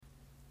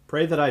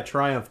Pray that I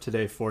triumph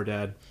today,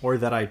 Fordad, or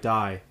that I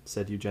die,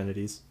 said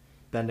Eugenides,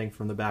 bending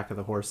from the back of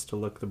the horse to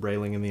look the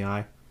Brayling in the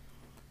eye.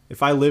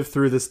 If I live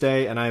through this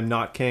day and I am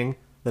not king,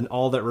 then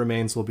all that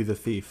remains will be the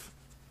thief,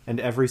 and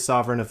every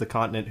sovereign of the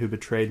continent who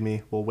betrayed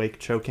me will wake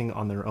choking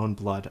on their own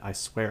blood, I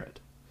swear it.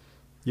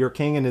 Your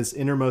king in his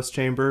innermost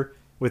chamber,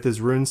 with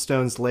his rune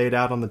stones laid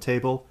out on the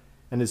table,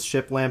 and his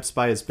ship lamps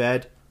by his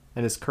bed,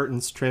 and his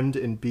curtains trimmed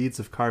in beads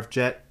of carved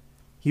jet,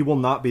 he will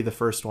not be the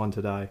first one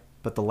to die,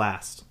 but the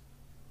last.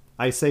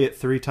 I say it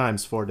 3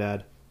 times,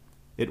 Fordad.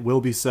 It will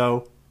be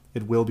so,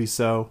 it will be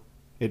so,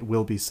 it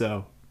will be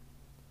so.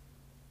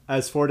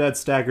 As Fordad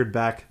staggered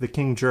back, the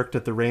king jerked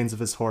at the reins of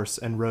his horse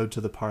and rode to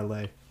the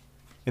parley.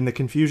 In the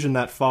confusion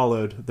that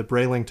followed, the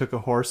Brayling took a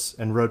horse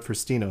and rode for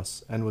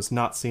Stinos, and was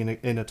not seen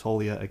in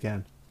Aetolia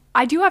again.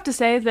 I do have to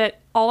say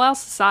that, all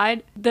else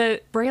aside,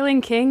 the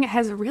Brayling king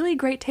has a really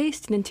great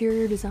taste in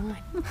interior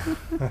design.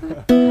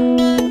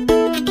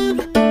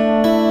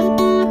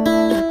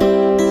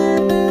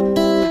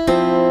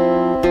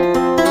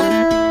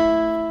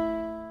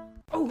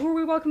 Oh, who are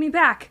we welcoming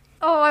back?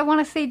 Oh, I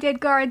want to say dead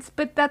guards,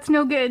 but that's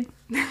no good.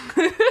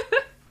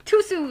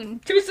 Too soon.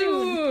 Too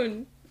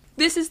soon!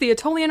 This is the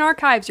Aetolian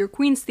Archives, your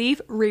Queen's Thief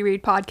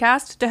reread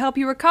podcast to help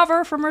you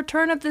recover from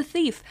Return of the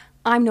Thief.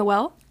 I'm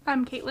Noelle.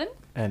 I'm Caitlin.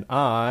 And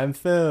I'm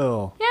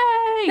Phil.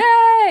 Yay!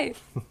 Yay!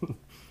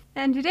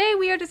 And today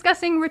we are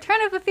discussing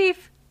Return of the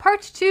Thief,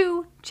 Part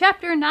 2,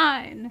 Chapter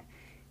 9,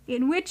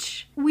 in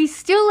which we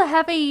still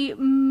have a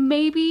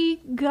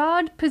maybe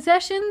god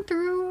possession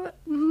through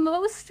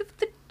most of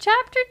the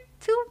chapter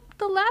to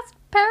the last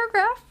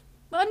paragraph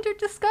under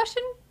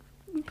discussion,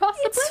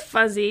 possibly. It's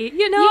fuzzy.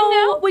 You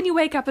know, when you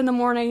wake up in the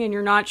morning and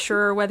you're not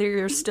sure whether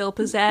you're still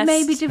possessed.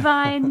 Maybe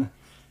divine.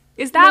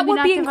 Is that maybe what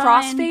not being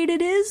divine.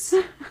 crossfaded is?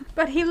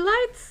 But he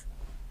lights...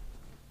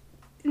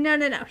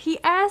 No. He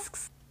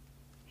asks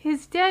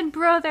his dead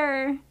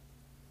brother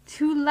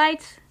to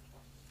light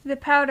the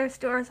powder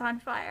stores on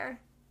fire.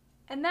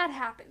 And that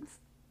happens.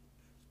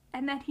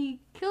 And that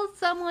he kills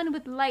someone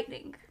with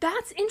lightning.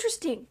 That's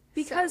interesting,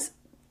 because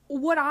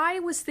what I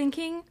was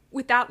thinking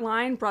with that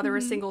line, brother,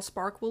 a single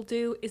spark will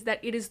do, is that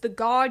it is the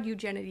god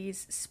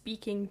Eugenides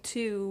speaking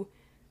to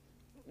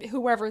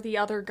whoever the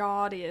other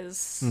god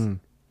is,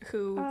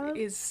 who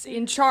is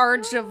in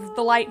charge of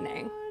the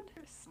lightning.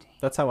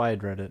 That's how I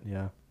had read it,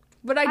 yeah.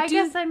 But I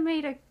guess I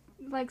made a,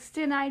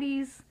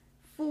 Stenides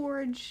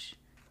Forge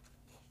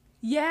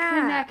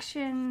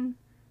connection.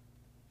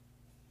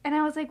 And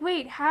I was like,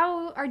 wait,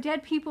 how are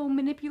dead people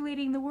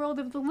manipulating the world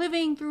of the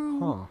living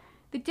through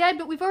the dead?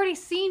 But we've already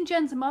seen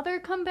Jen's mother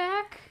come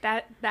back.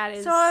 That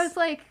is... So I was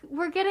like,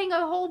 we're getting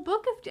a whole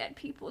book of dead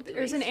people doing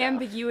There's an stuff.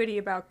 ambiguity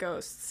about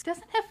ghosts.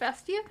 Doesn't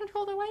Hephaestia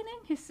control the lightning?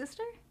 His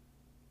sister?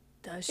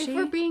 Does If she?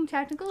 we're being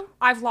technical,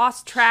 I've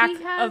lost track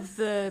She has- of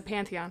the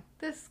pantheon.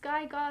 the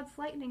sky god's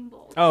lightning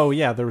bolts. Oh,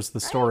 yeah, there was the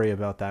story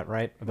about that,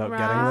 right? About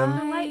getting them?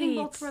 The lightning Right.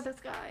 bolts were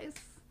this guy's.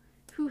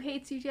 Who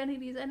hates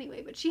Eugenides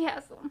anyway, but she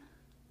has them.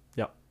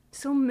 Yep.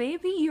 So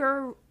maybe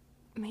you're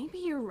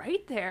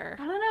right there.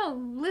 I don't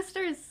know,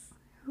 listeners,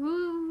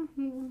 who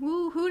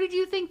did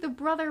you think the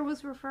brother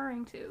was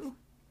referring to?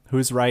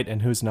 Who's right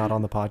and who's not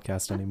on the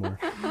podcast anymore?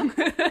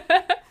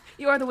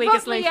 You are the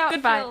weakest Vote me link. out,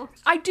 Goodbye. Phil.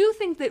 I do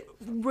think that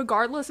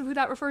regardless of who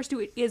that refers to,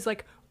 it is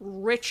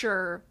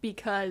richer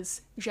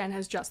because Jen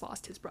has just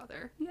lost his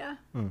brother. Yeah.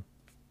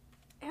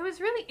 It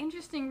was really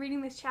interesting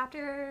reading this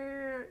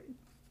chapter,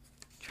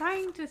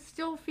 trying to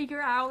still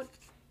figure out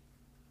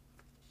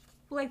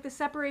the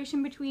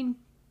separation between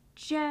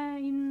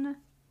Jen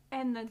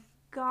and the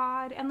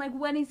god, and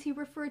when is he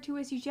referred to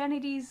as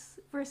Eugenides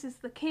versus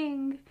the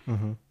king.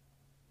 Mm-hmm.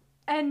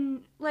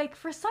 And,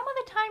 for some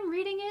of the time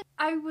reading it,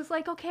 I was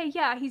like, okay,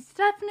 yeah, he's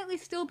definitely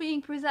still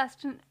being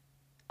possessed. And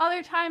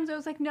other times I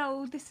was like,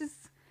 no, this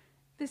is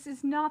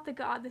not the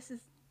god. This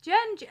is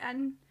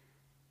Jen.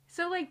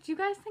 So, do you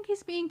guys think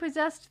he's being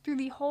possessed through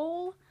the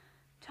whole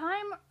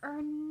time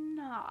or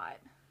not?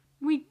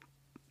 We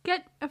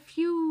get a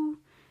few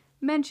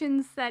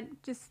mentions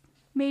that just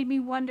made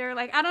me wonder.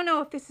 I don't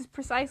know if this is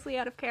precisely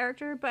out of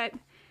character, but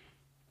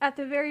at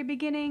the very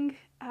beginning,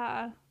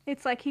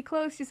 it's he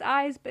closed his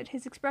eyes, but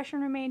his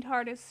expression remained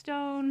hard as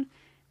stone.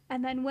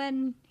 And then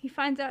when he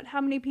finds out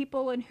how many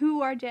people and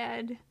who are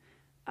dead,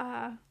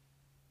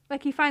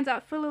 he finds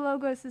out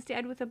Philologos is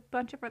dead with a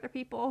bunch of other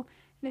people,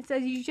 and it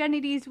says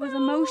Eugenides was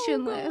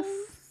emotionless.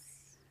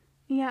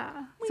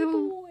 Yeah.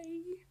 So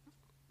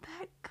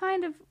that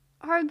kind of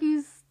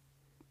argues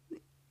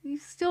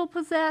he's still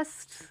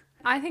possessed.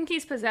 I think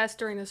he's possessed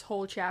during this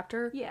whole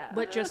chapter. Yeah.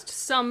 But just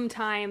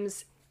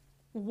sometimes,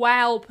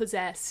 while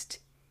possessed,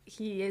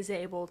 he is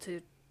able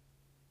to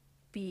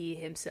be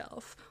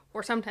himself.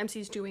 Or sometimes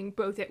he's doing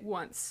both at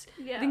once.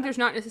 Yeah. I think there's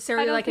not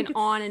necessarily I don't an think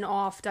it's- on and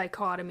off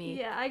dichotomy.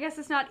 Yeah, I guess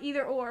it's not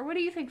either or. What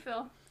do you think,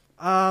 Phil?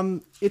 I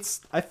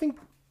think,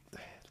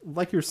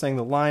 like you're saying,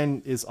 the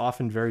line is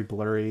often very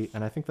blurry,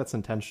 and I think that's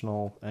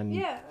intentional. And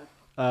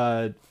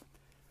the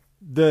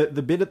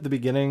bit at the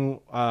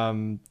beginning,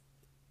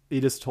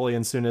 Edis, Tully,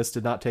 and Sunis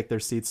did not take their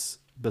seats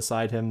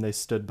beside him. They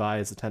stood by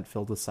as the tent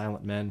filled with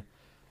silent men.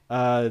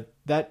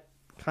 That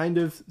kind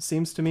of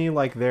seems to me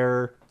like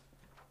they're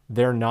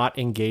not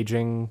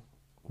engaging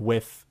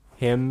with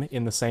him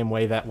in the same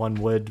way that one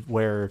would,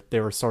 where they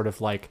were sort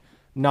of like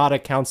not a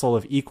council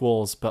of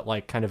equals, but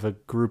like kind of a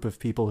group of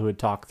people who would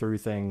talk through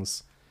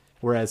things.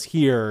 Whereas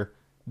here,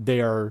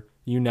 they are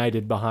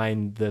united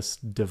behind this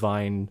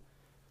divine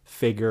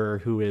figure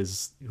who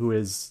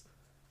is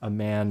a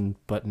man,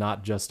 but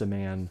not just a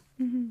man.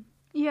 Mm-hmm.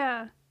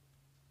 Yeah.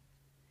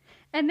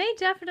 And they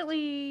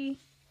definitely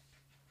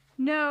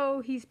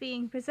know he's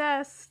being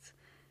possessed.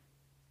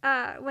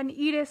 When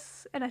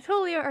Edis and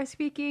Attolia are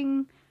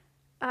speaking,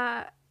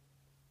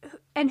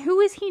 and who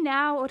is he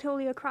now?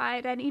 Attolia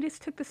cried, and Edis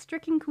took the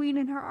stricken queen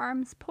in her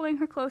arms, pulling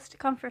her close to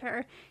comfort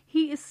her.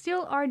 He is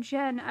still our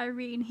Jen,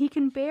 Irene. He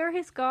can bear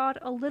his god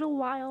a little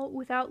while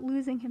without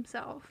losing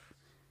himself.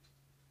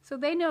 So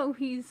they know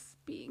he's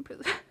being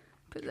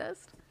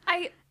possessed.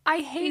 I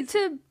hate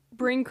to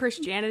bring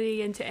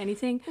Christianity into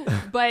anything,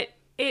 but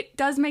it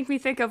does make me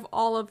think of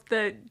all of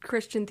the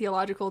Christian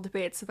theological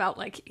debates about,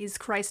 like, is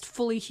Christ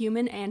fully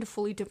human and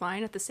fully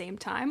divine at the same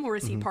time? Or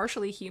is he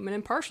partially human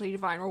and partially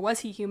divine? Or was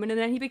he human and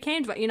then he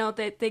became divine? You know,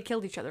 they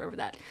killed each other over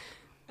that.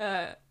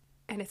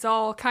 And it's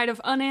all kind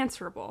of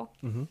unanswerable.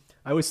 Mm-hmm.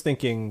 I was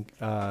thinking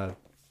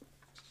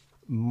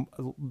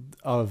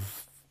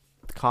of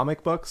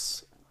comic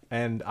books,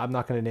 and I'm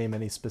not going to name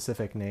any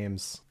specific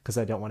names because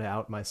I don't want to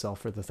out myself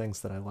for the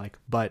things that I like.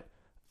 But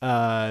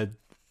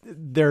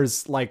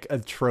there's like a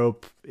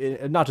trope,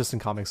 not just in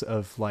comics,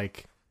 of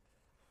like,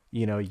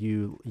 you know,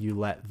 you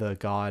let the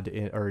god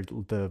in, or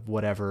the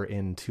whatever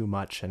in too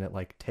much, and it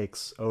like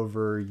takes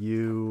over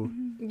you.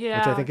 Yeah,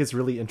 which I think is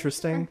really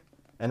interesting,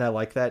 and I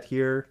like that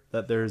here,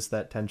 that there's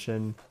that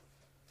tension,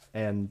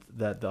 and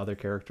that the other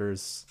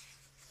characters,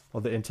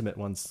 well, the intimate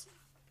ones,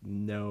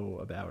 know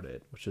about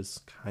it, which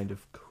is kind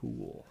of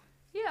cool.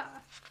 Yeah.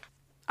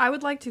 I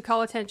would like to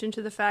call attention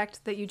to the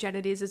fact that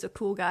Eugenides is a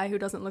cool guy who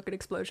doesn't look at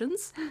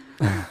explosions.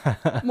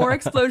 More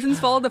explosions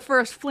followed the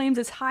first. Flames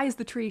as high as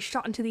the tree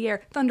shot into the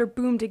air. Thunder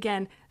boomed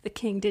again. The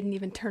king didn't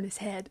even turn his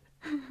head.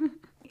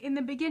 In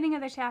the beginning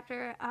of the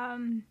chapter,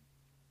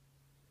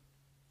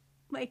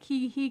 like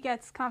he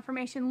gets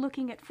confirmation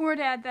looking at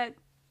Fordad that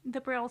the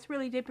Brails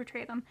really did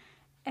betray them.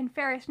 And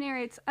Ferris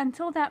narrates,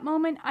 until that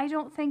moment, I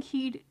don't think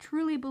he'd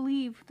truly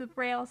believe the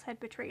Brails had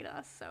betrayed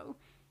us, so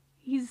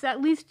he's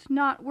at least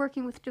not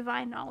working with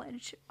divine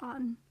knowledge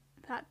on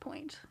that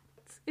point.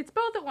 It's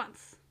both at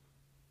once.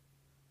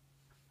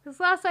 Because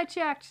last I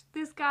checked,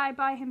 this guy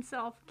by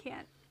himself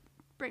can't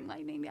bring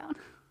lightning down.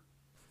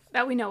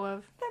 That we know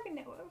of. That we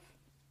know of.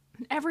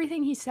 And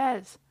everything he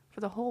says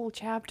for the whole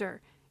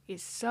chapter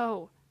is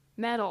so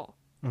metal.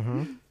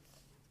 Mm-hmm.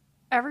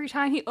 Every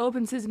time he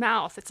opens his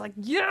mouth, it's like,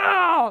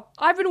 yeah,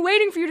 I've been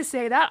waiting for you to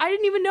say that. I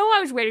didn't even know I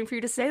was waiting for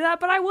you to say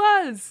that, but I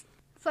was.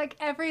 It's like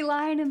every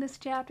line in this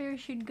chapter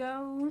should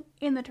go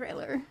in the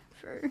trailer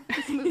for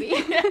this movie.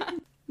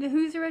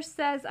 Nahuzarish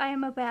says, I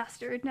am a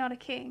bastard, not a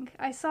king.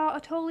 I saw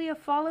Attolia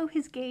follow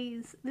his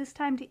gaze, this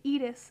time to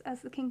Edis,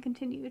 as the king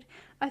continued.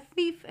 A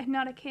thief and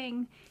not a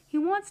king. He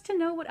wants to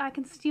know what I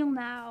can steal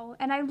now,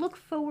 and I look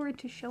forward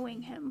to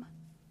showing him.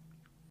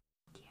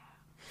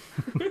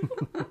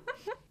 Yeah.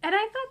 And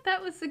I thought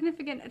that was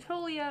significant.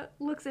 Attolia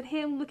looks at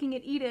him looking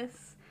at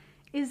Edis.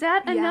 Is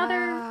that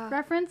another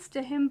reference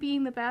to him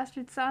being the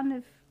bastard son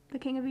of the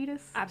king of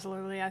Edis?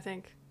 Absolutely, I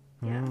think.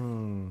 Yeah.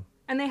 Mm.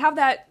 And they have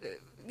that,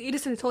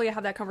 Edis and Attolia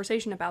have that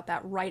conversation about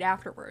that right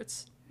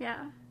afterwards.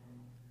 Yeah.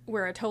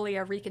 Where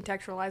Attolia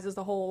recontextualizes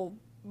the whole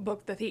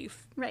book, The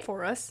Thief,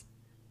 for us.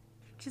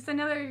 Just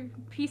another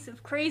piece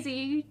of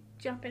crazy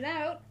jumping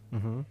out.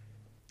 Mm-hmm.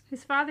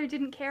 His father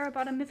didn't care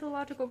about a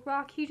mythological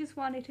rock, he just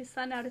wanted his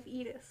son out of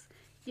Edis.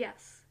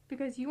 Yes,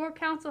 because your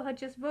council had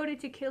just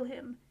voted to kill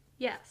him.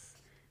 Yes.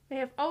 They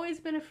have always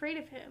been afraid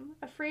of him,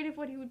 afraid of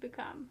what he would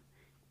become.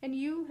 And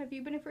you, have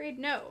you been afraid?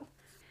 No.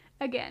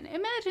 Again,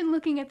 imagine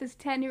looking at this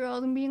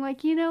 10-year-old and being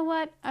like, you know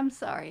what? I'm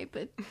sorry,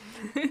 but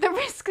the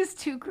risk is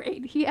too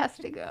great. He has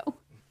to go.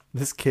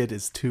 This kid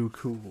is too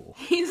cool.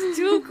 He's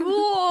too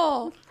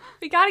cool.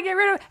 We gotta get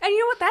rid of him. And you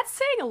know what? That's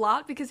saying a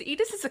lot, because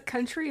Edis is a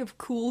country of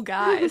cool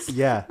guys.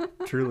 Yeah,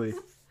 truly.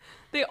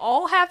 They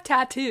all have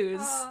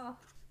tattoos. Oh.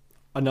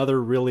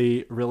 Another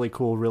really, really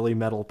cool, really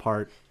metal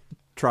part.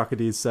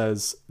 Trocades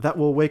says, that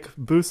will wake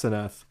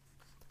Buseneth.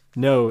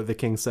 No, the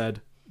king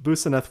said.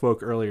 Buseneth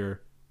woke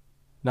earlier.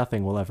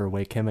 Nothing will ever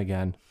wake him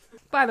again.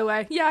 By the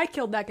way, yeah, I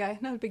killed that guy.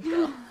 Not a big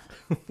deal.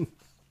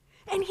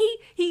 And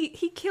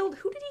he killed,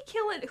 who did he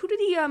kill it? Who did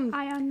he,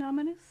 Ion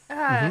Nominus?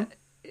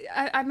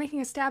 I'm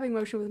making a stabbing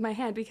motion with my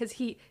hand because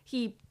he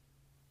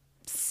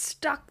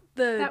stuck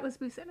the... That was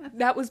Buseneth.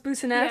 That was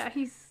Buseneth? Yeah,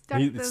 he stuck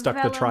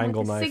the the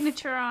triangle with his knife.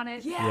 signature on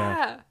it.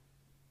 Yeah.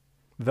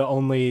 The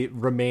only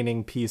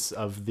remaining piece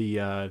of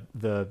the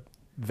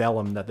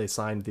vellum that they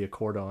signed the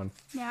accord on.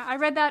 Yeah, I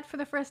read that for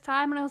the first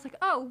time and I was like,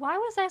 oh, why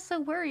was I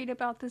so worried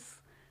about this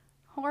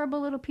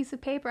horrible little piece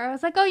of paper. I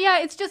was like, oh yeah,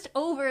 it's just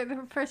over.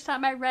 The first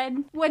time I read,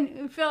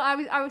 when Phil,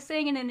 I was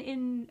saying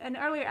in an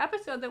earlier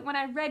episode that when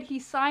I read he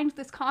signed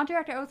this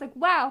contract, I was like,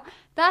 wow,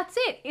 that's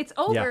it. It's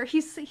over. Yeah.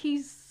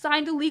 He's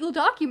signed a legal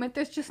document.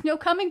 There's just no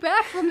coming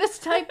back from this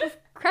type of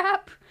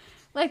crap.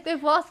 Like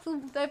they've lost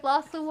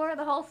the war.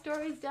 The whole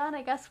story's done.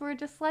 I guess we're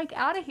just like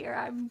out of here.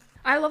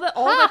 I love that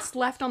all that's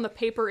left on the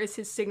paper is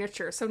his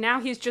signature. So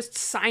now he's just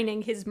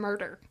signing his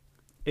murder.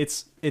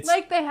 It's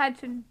like they had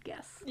to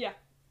guess. Yeah.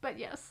 But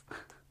yes.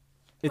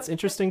 It's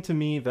interesting to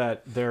me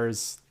that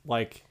there's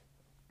like,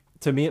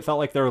 to me it felt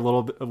like there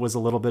was a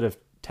little bit of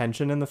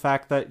tension in the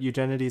fact that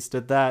Eugenides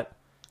did that,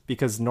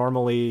 because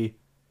normally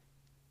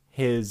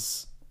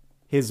his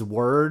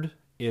word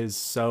is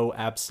so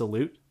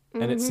absolute,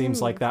 and it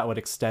seems like that would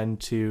extend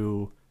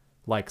to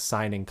like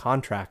signing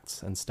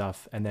contracts and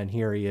stuff, and then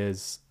here he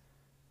is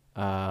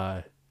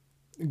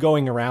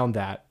going around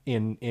that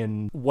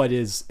in what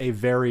is a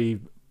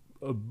very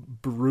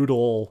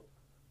brutal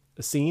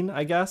scene,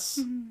 I guess,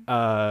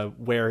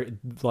 where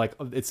like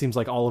it seems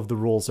like all of the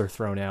rules are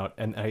thrown out,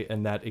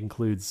 and that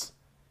includes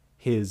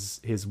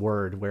his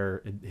word,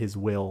 where his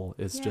will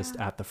is just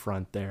at the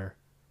front there.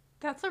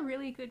 That's a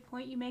really good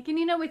point you make. And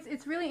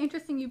it's really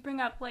interesting you bring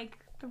up like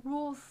the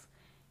rules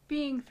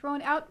being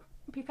thrown out,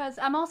 because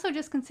I'm also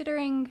just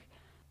considering,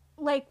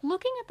 like,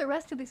 looking at the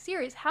rest of the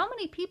series, how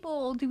many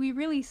people do we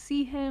really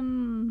see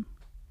him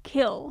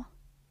kill?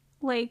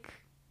 Like,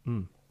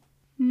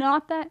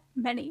 not that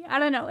many. I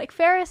don't know. Like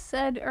Ferris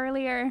said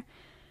earlier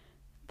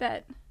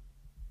that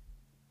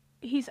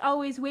he's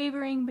always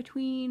wavering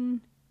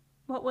between,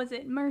 what was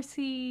it,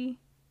 mercy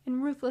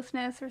and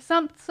ruthlessness, or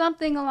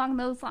something along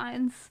those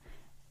lines.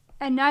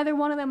 And neither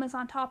one of them is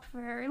on top for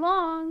very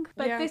long.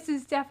 But this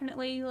is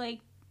definitely, like,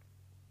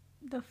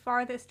 the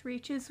farthest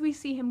reaches we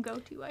see him go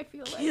to, I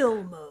feel like.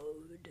 Kill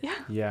mode.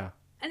 Yeah.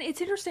 And it's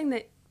interesting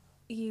that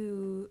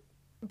you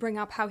bring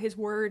up how his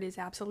word is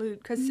absolute,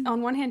 because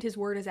on one hand his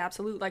word is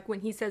absolute, like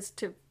when he says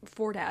to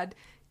Fordad,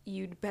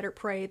 you'd better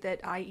pray that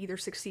I either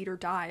succeed or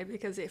die,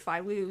 because if I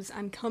lose,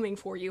 I'm coming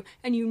for you.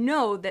 And you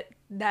know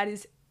that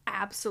is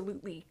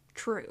absolutely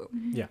true.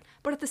 Yeah.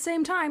 But at the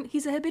same time,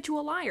 he's a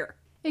habitual liar.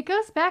 It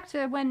goes back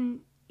to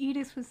when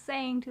Oedipus was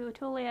saying to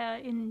Atolia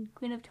in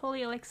Queen of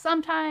Ptolia, like,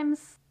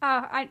 sometimes,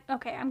 I'm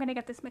gonna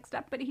get this mixed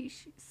up, but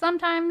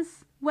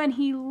sometimes when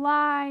he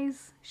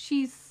lies,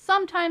 she's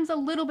sometimes a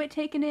little bit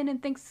taken in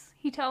and thinks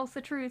he tells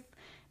the truth,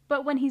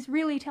 but when he's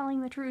really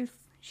telling the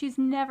truth, she's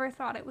never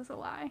thought it was a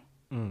lie.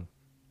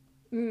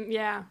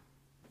 Yeah.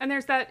 And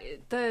there's that,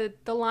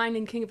 the line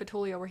in King of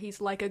Atolia where he's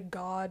like a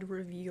god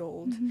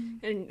revealed.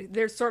 And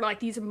there's sort of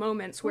like these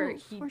moments where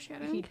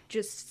he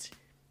just,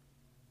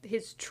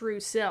 his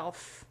true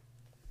self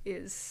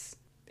is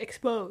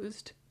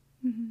exposed.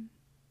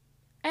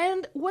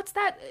 And what's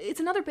that? It's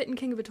another bit in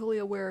King of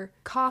Atolia where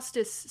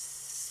Costus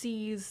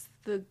sees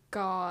the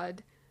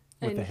god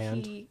With and the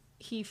hand?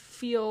 he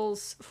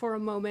feels for a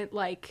moment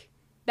like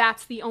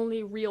that's the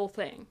only real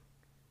thing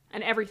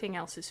and everything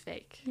else is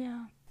fake.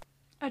 Yeah.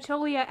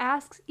 Atolia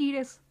asks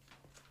Oedipus,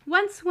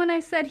 once when I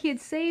said he had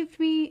saved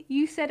me,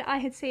 you said I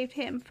had saved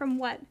him. From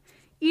what?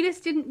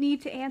 Oedipus didn't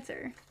need to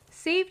answer.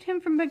 Saved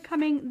him from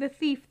becoming the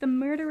thief, the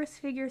murderous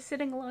figure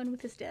sitting alone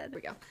with his dead.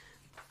 There we go.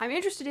 I'm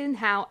interested in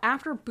how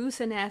after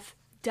Buseneth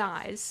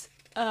dies,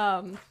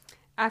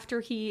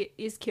 after he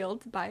is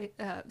killed by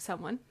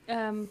someone,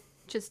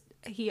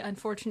 he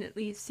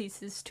unfortunately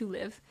ceases to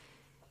live,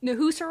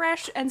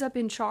 Nehuseresh ends up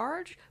in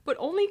charge, but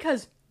only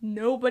because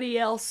nobody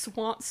else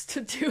wants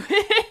to do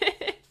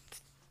it.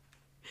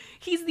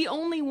 He's the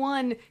only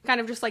one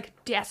kind of just like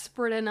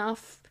desperate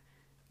enough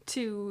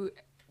to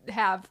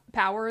have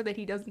power that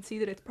he doesn't see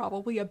that it's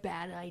probably a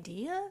bad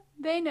idea.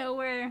 They know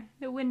where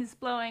the wind is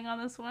blowing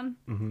on this one.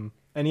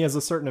 And he has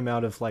a certain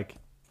amount of like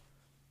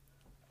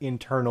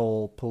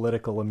internal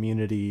political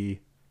immunity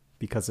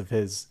because of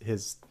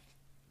his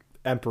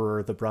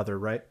emperor, the brother,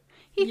 right?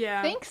 He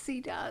thinks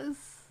he does.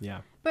 Yeah.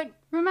 But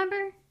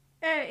remember,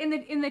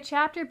 in the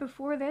chapter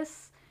before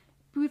this,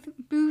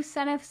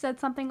 Buseneth said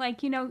something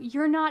like,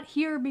 you're not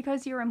here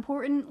because you're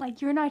important.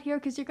 Like, you're not here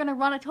because you're going to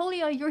run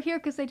Atolia. You're here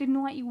because they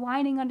didn't want you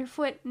whining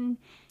underfoot and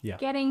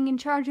getting in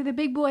charge of the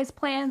big boys'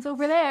 plans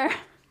over there.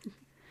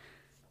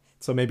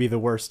 So maybe the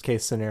worst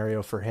case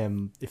scenario for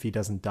him, if he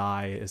doesn't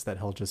die, is that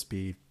he'll just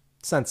be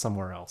sent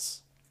somewhere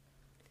else.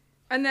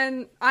 And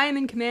then, I am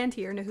in command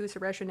here,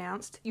 Nehuseresh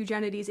announced.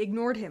 Eugenides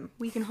ignored him.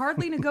 We can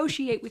hardly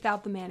negotiate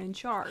without the man in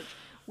charge,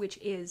 which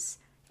is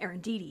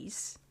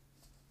Arandides.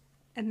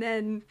 And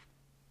then,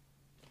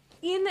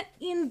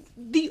 in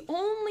the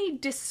only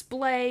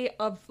display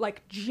of,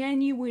 like,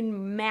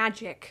 genuine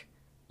magic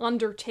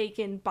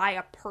undertaken by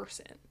a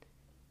person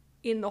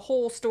in the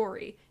whole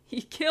story,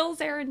 he kills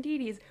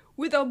Arandides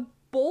with a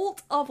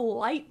bolt of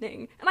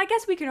lightning. And I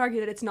guess we can argue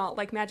that it's not,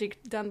 like,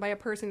 magic done by a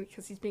person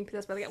because he's being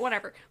possessed by the guy,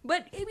 whatever.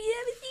 But, I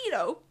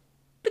mean,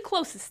 the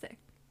closest thing.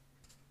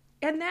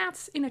 And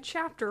that's in a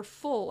chapter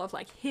full of,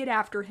 like, hit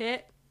after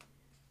hit.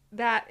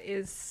 That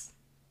is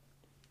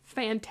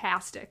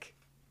fantastic.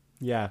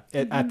 Yeah.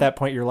 At that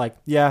point, you're like,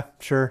 yeah,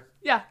 sure.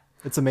 Yeah.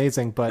 It's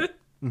amazing, but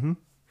Mm-hmm.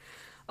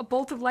 A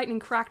bolt of lightning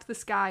cracked the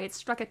sky. It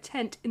struck a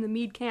tent in the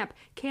Mead camp.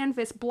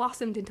 Canvas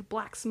blossomed into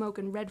black smoke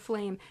and red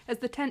flame. As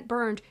the tent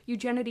burned,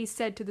 Eugenides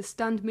said to the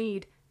stunned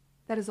Mead,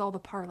 "That is all the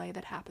parley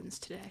that happens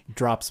today."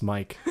 Drops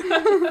mic.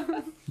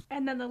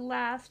 And then the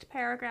last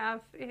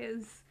paragraph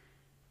is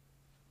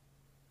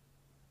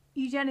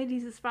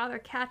Eugenides' father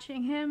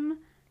catching him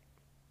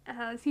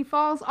as he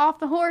falls off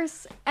the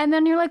horse. And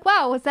then you're like,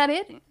 wow, was that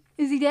it?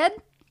 Is he dead?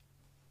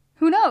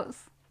 Who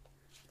knows?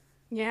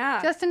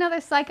 Yeah. Just another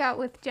psych out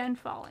with Jen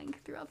falling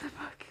throughout the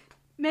book.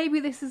 Maybe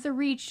this is a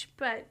reach,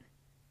 but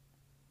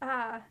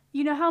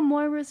you know how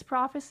Moira's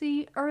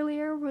prophecy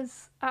earlier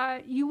was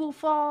you will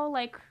fall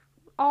like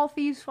all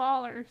thieves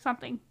fall or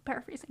something,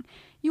 paraphrasing.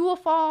 You will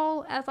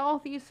fall as all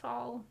thieves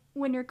fall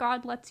when your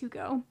god lets you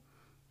go.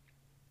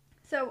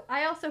 So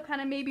I also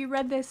kind of maybe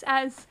read this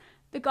as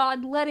the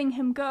god letting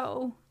him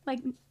go,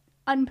 like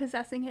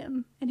unpossessing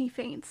him, and he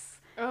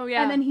faints. Oh,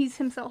 yeah. And then he's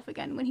himself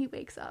again when he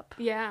wakes up.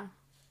 Yeah.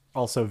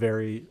 Also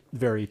very,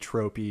 very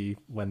tropey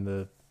when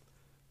the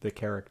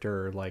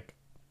character, like,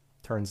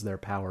 turns their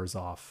powers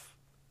off.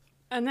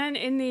 And then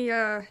in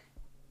the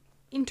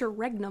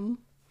interregnum,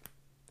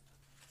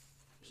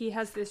 he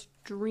has this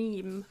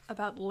dream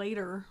about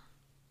later.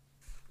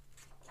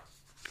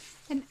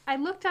 And I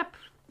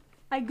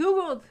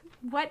googled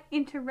what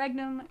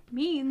interregnum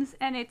means,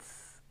 and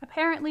it's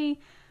apparently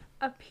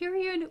a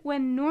period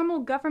when normal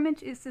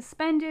government is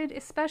suspended,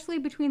 especially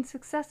between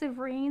successive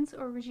reigns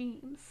or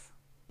regimes.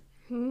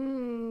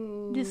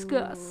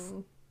 Discuss.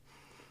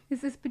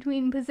 Is this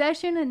between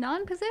possession and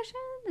non-possession?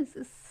 Is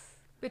this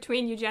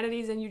Between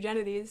Eugenides and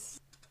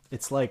Eugenides.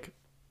 It's like,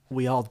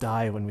 we all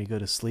die when we go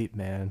to sleep,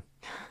 man.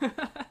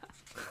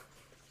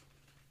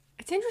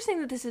 It's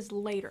interesting that this is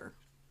later.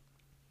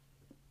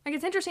 Like,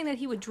 it's interesting that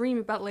he would dream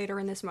about later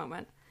in this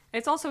moment.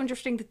 It's also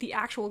interesting that the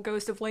actual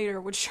ghost of later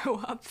would show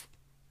up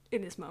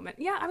in this moment.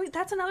 Yeah, I mean,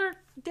 that's another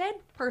dead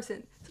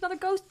person. It's another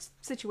ghost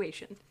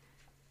situation.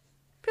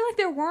 I feel like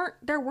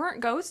there weren't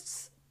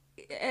ghosts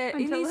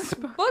in Until these this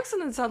book. books,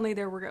 and then suddenly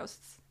there were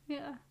ghosts.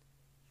 yeah.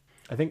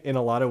 I think in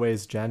a lot of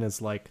ways, Jen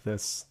is like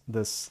this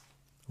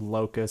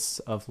locus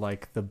of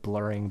like the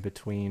blurring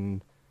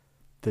between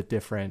the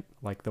different,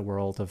 like the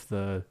world of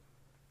the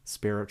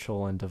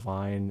spiritual and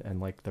divine and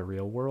like the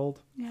real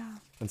world. Yeah.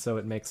 And so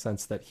it makes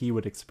sense that he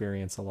would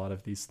experience a lot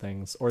of these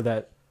things, or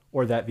that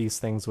these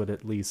things would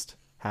at least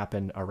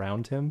happen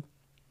around him,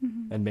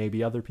 and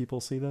maybe other people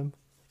see them.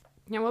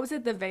 Yeah, what was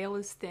it? The veil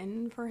is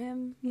thin for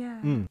him?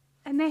 Yeah.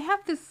 And they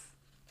have this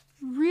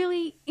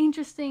really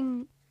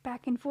interesting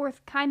back and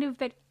forth kind of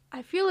that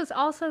I feel is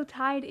also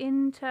tied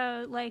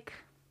into, like,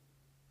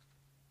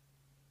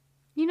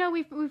 you know,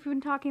 we've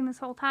been talking this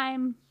whole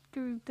time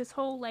through this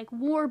whole, like,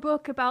 war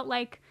book about,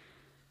 like,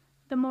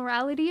 the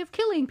morality of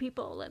killing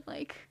people and,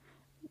 like,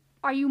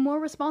 are you more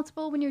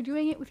responsible when you're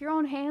doing it with your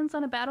own hands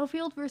on a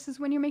battlefield versus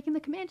when you're making the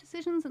command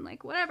decisions and,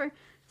 like, whatever.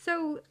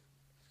 So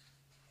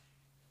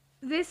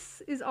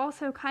this is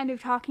also kind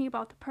of talking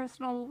about the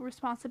personal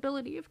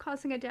responsibility of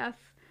causing a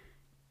death.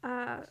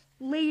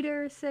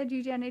 Later, said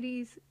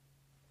Eugenides,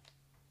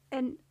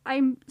 and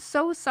I'm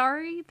so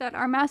sorry that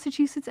our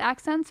Massachusetts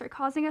accents are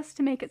causing us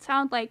to make it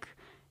sound like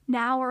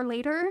now or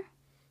later,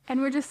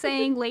 and we're just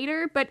saying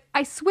later, but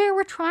I swear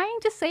we're trying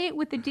to say it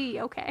with a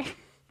D, okay?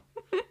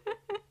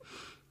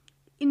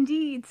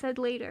 Indeed, said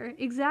later,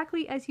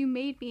 exactly as you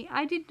made me.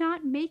 I did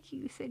not make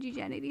you, said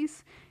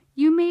Eugenides.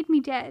 You made me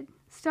dead.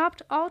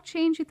 Stopped all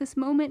change at this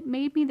moment,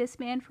 made me this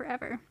man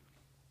forever.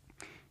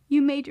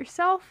 You made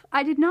yourself.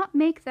 I did not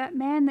make that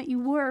man that you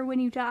were when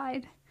you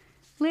died.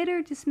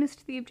 Later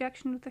dismissed the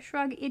objection with a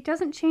shrug. It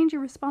doesn't change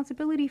your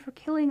responsibility for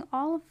killing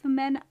all of the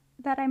men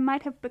that I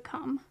might have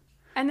become.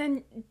 And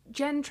then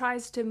Jen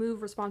tries to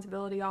move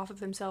responsibility off of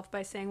himself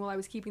by saying, well, I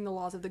was keeping the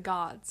laws of the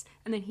gods.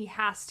 And then he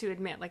has to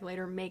admit, like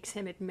later makes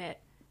him admit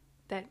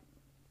that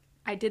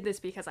I did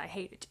this because I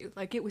hated you.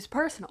 Like it was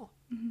personal.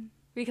 Mm-hmm.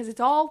 Because it's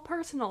all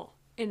personal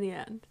in the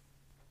end.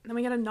 Then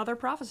we get another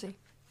prophecy.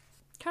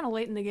 Kind of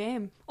late in the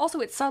game. Also,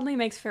 it suddenly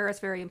makes Ferris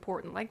very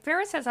important. Like,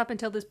 Ferris has up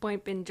until this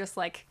point been just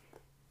like,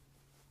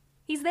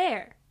 he's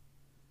there.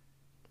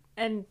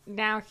 And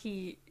now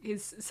he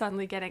is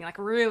suddenly getting, like,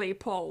 really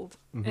pulled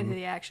into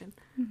the action.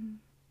 Mm-hmm.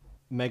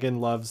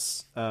 Megan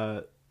loves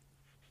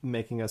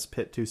making us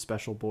pit two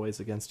special boys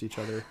against each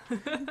other.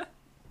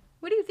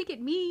 What do you think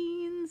it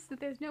means that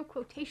there's no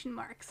quotation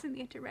marks in the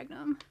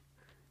interregnum?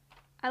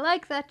 I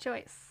like that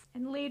choice.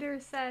 And later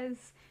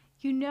says,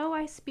 you know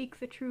I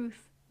speak the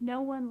truth. No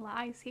one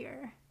lies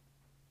here.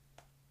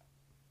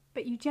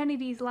 But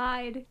Eugenides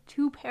lied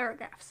 2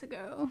 paragraphs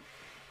ago.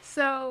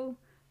 So,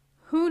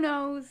 who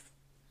knows?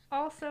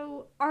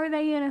 Also, are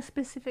they in a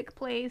specific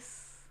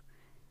place?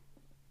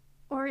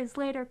 Or is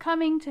later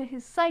coming to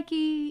his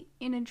psyche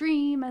in a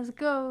dream as a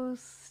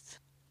ghost?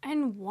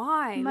 And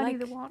why? Muddy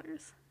Like, the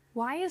waters.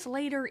 why is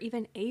Later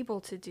even able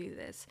to do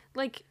this?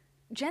 Like,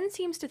 Jen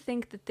seems to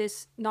think that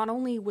this not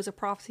only was a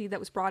prophecy that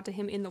was brought to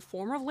him in the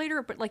form of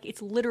Later, but, like,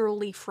 it's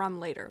literally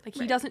from Later. Like, he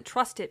Right. doesn't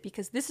trust it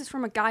because this is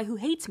from a guy who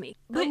hates me.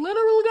 The But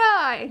literal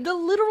guy! the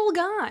literal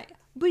guy.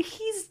 But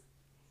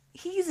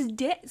he's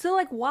dead. So,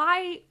 like,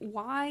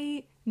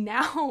 why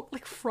now,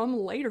 like, from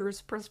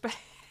Later's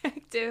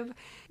perspective?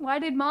 Why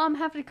did Mom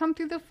have to come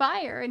through the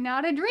fire and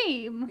not a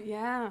dream?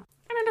 Yeah.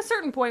 And at a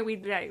certain point,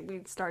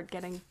 we'd start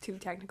getting too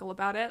technical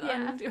about it.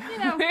 Yeah, And, you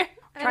know,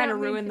 I trying to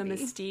don't mean ruin to the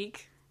be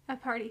mystique. a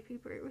party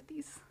pooper with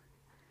these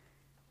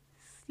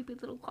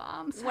stupid little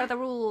qualms. What are the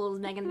rules,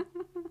 Megan?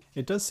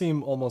 It does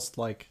seem almost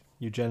like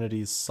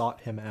Eugenides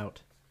sought him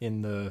out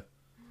in the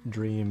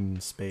dream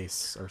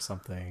space or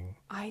something.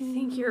 I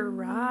think you're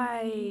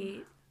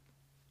right.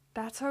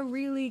 That's a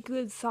really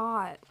good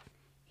thought.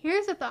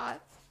 Here's a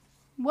thought.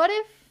 What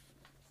if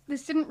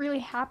this didn't really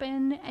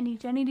happen and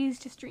Eugenides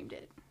just dreamed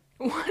it?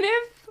 What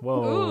if?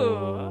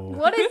 Whoa.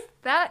 What does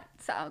that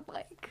sound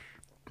like?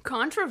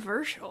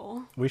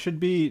 Controversial. We should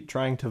be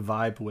trying to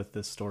vibe with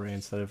this story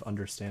instead of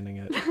understanding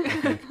it, I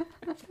think.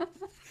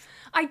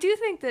 I do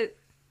think that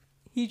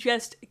he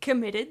just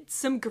committed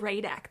some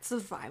great acts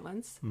of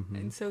violence.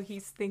 And so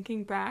he's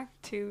thinking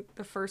back to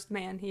the first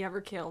man he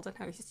ever killed and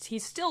how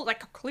he's still,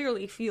 like,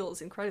 clearly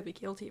feels incredibly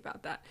guilty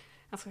about that.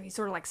 That's why he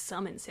sort of, like,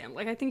 summons him.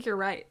 Like, I think you're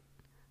right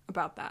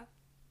about that.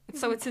 And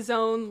so it's his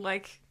own,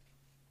 like,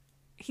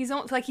 he's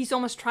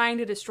almost trying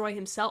to destroy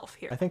himself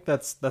here. I think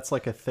that's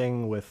like a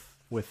thing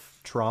with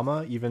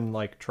trauma, even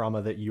like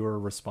trauma that you're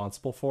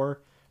responsible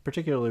for.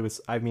 Particularly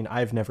with, I mean,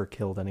 I've never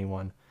killed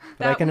anyone,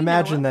 but I can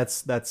imagine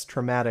that's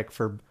traumatic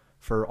for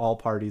all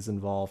parties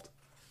involved.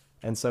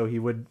 And so he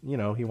would,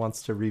 he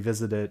wants to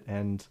revisit it,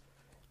 and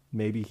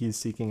maybe he's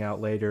seeking out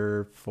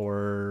later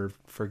for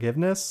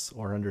forgiveness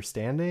or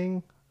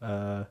understanding.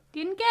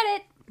 Didn't get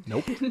it.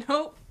 Nope.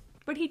 Nope.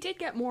 But he did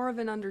get more of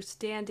an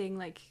understanding,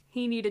 like,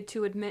 he needed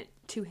to admit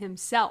to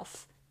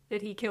himself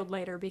that he killed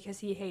Later because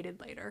he hated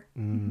Later.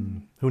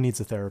 Who needs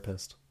a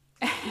therapist?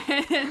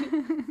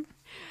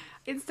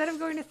 Instead of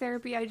going to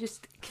therapy, I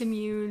just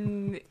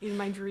commune in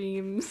my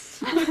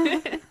dreams.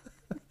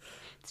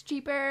 It's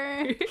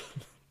cheaper.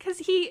 Because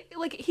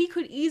he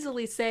could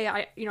easily say,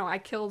 I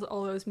killed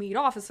all those Meade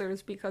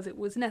officers because it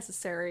was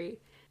necessary,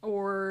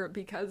 or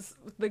because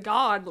the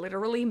god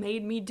literally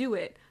made me do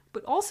it.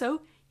 But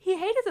also, he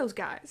hated those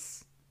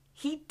guys.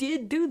 He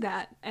did do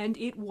that, and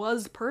it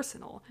was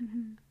personal.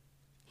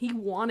 He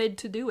wanted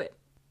to do it.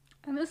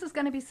 And this is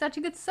going to be such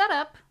a good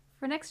setup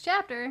for next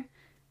chapter,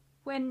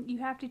 when you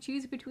have to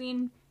choose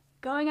between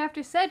going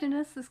after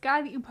Sejanus, this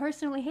guy that you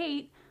personally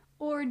hate,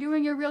 or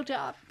doing your real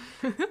job.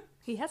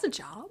 He has a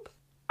job.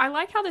 I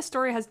like how this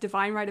story has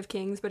divine right of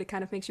kings, but it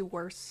kind of makes you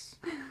worse.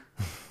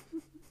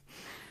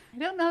 I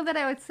don't know that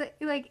I would say,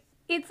 like,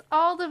 it's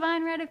all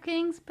divine right of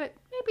kings, but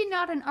maybe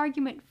not an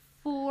argument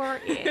for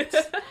it.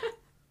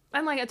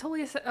 And like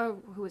Attolius,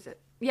 who is it?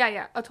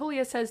 Yeah.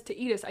 Attolius says to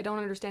Oedus, I don't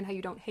understand how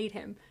you don't hate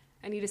him.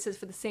 And Oedus says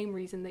for the same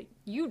reason that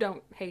you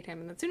don't hate him,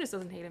 and that Sunus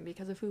doesn't hate him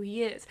because of who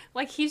he is.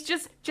 Like, he's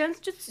just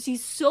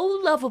he's so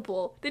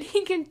lovable that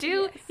he can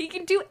do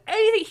anything.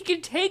 He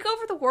can take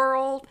over the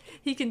world.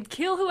 He can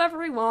kill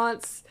whoever he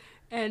wants.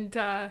 And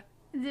Divine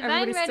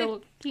right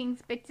of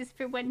kings, but just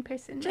for one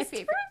person. just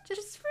for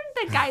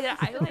the guy that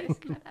I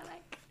like. That I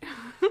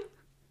like.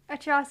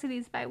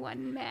 Atrocities by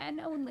one man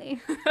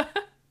only.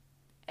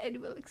 Ed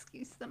will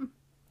excuse them.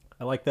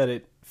 I like that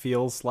it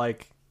feels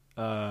like,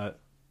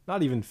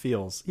 not even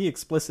feels, he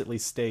explicitly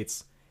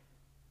states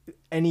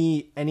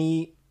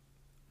any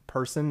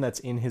person that's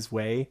in his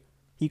way,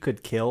 he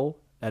could kill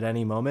at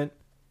any moment.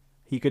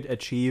 He could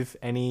achieve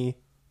any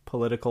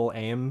political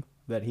aim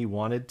that he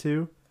wanted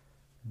to,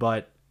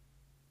 but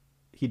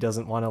he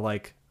doesn't want to,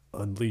 like,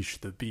 unleash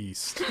the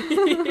beast.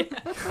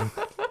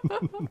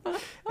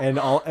 And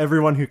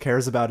everyone who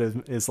cares about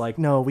him is like,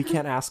 no, we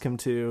can't ask him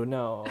to,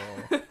 no.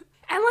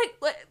 And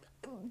like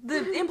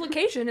the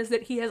implication is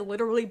that he has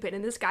literally been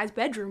in this guy's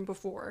bedroom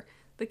before,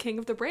 the king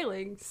of the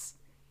Braylings.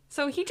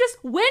 So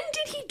when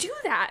did he do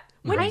that?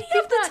 When did he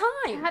have the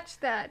time? Catch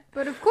that,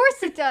 but of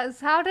course it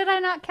does. How did I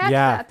not catch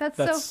that? That's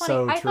so funny.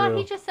 So I thought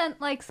he true. just sent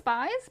like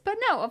spies, but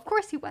no, of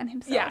course he went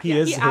himself. Yeah. He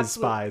is he his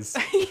absolutely- spies.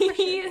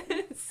 He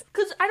is.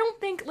 Because I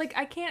don't think, like,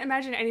 I can't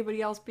imagine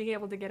anybody else being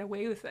able to get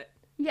away with it.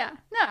 Yeah,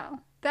 no,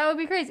 that would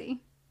be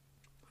crazy.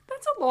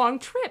 That's a long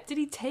trip. Did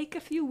he take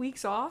a few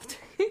weeks off?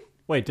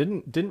 Wait,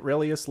 didn't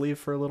Relius leave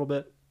for a little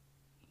bit?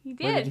 He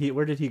did.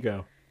 Where did he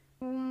go?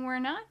 We're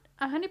not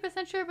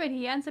 100% sure, but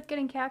he ends up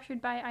getting captured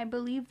by, I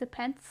believe, the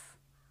Pence.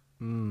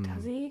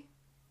 Does he?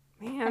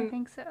 I Man,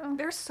 think so.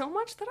 there's so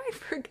much that I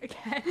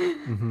forget.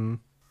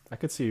 I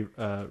could see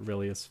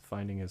Relius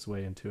finding his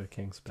way into a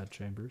king's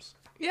bedchambers.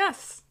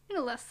 Yes. In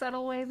a less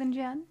subtle way than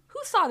Jen. Who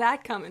saw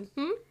that coming?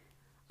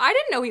 I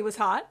didn't know he was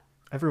hot.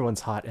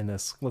 Everyone's hot in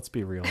this. Let's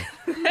be real.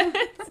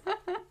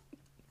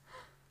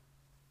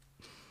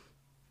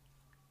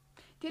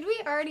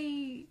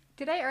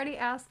 Did I already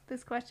ask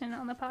this question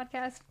on the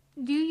podcast?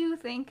 Do you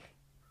think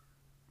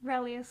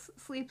Relius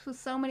sleeps with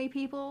so many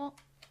people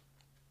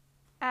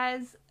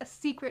as a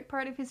secret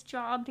part of his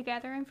job to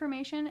gather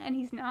information, and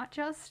he's not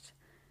just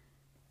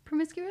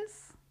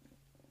promiscuous?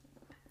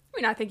 I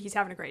mean, I think he's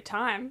having a great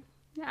time.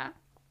 Yeah.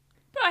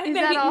 But Is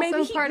that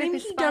also part of maybe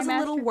his he spy does a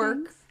little master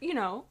work,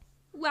 things?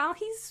 while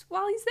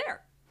he's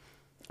there.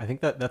 I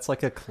think that's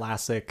like a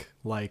classic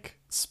like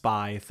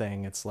spy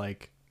thing. It's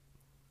like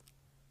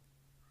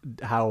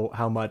how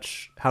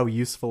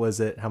useful is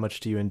it? How much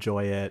do you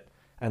enjoy it?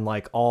 And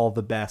like all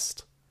the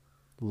best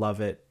love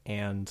it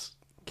and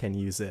can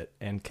use it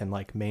and can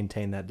like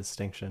maintain that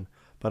distinction.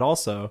 But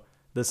also,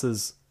 this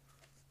is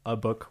a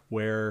book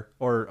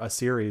or a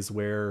series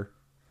where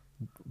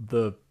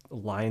the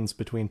lines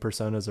between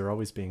personas are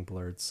always being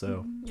blurred.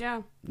 So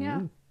Yeah.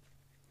 Yeah.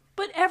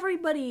 But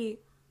everybody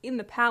in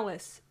the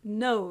palace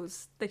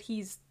knows that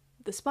he's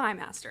the spy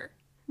master.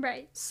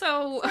 Right.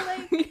 So,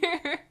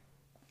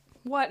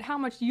 how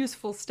much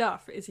useful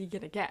stuff is he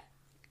gonna get?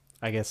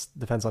 I guess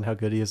depends on how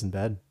good he is in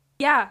bed.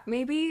 Yeah,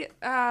 maybe.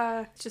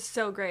 It's just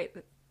so great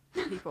that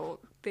people,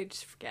 they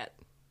just forget.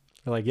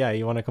 They're like, yeah,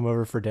 you want to come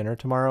over for dinner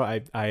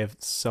tomorrow? I have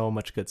so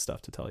much good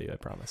stuff to tell you, I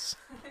promise.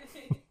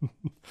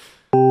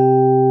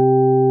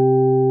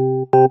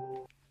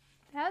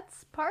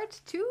 That's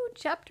part 2,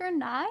 chapter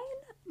 9.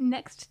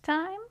 Next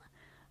time,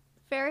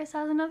 Ferris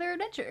has another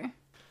adventure.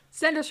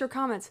 Send us your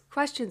comments,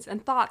 questions,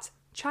 and thoughts.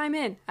 Chime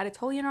in at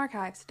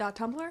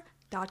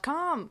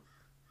AetolianArchives.tumblr.com.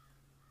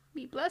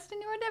 Be blessed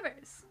in your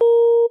endeavors.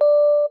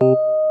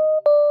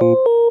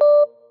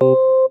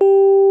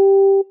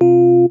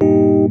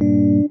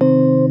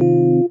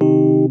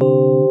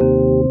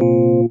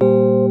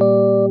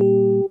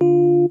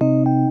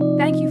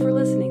 Thank you for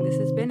listening. This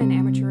has been an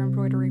amateur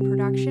embroidery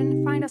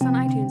production. Find us on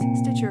iTunes,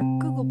 Stitcher,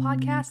 Google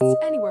Podcasts,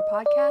 anywhere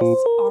podcasts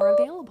are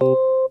available.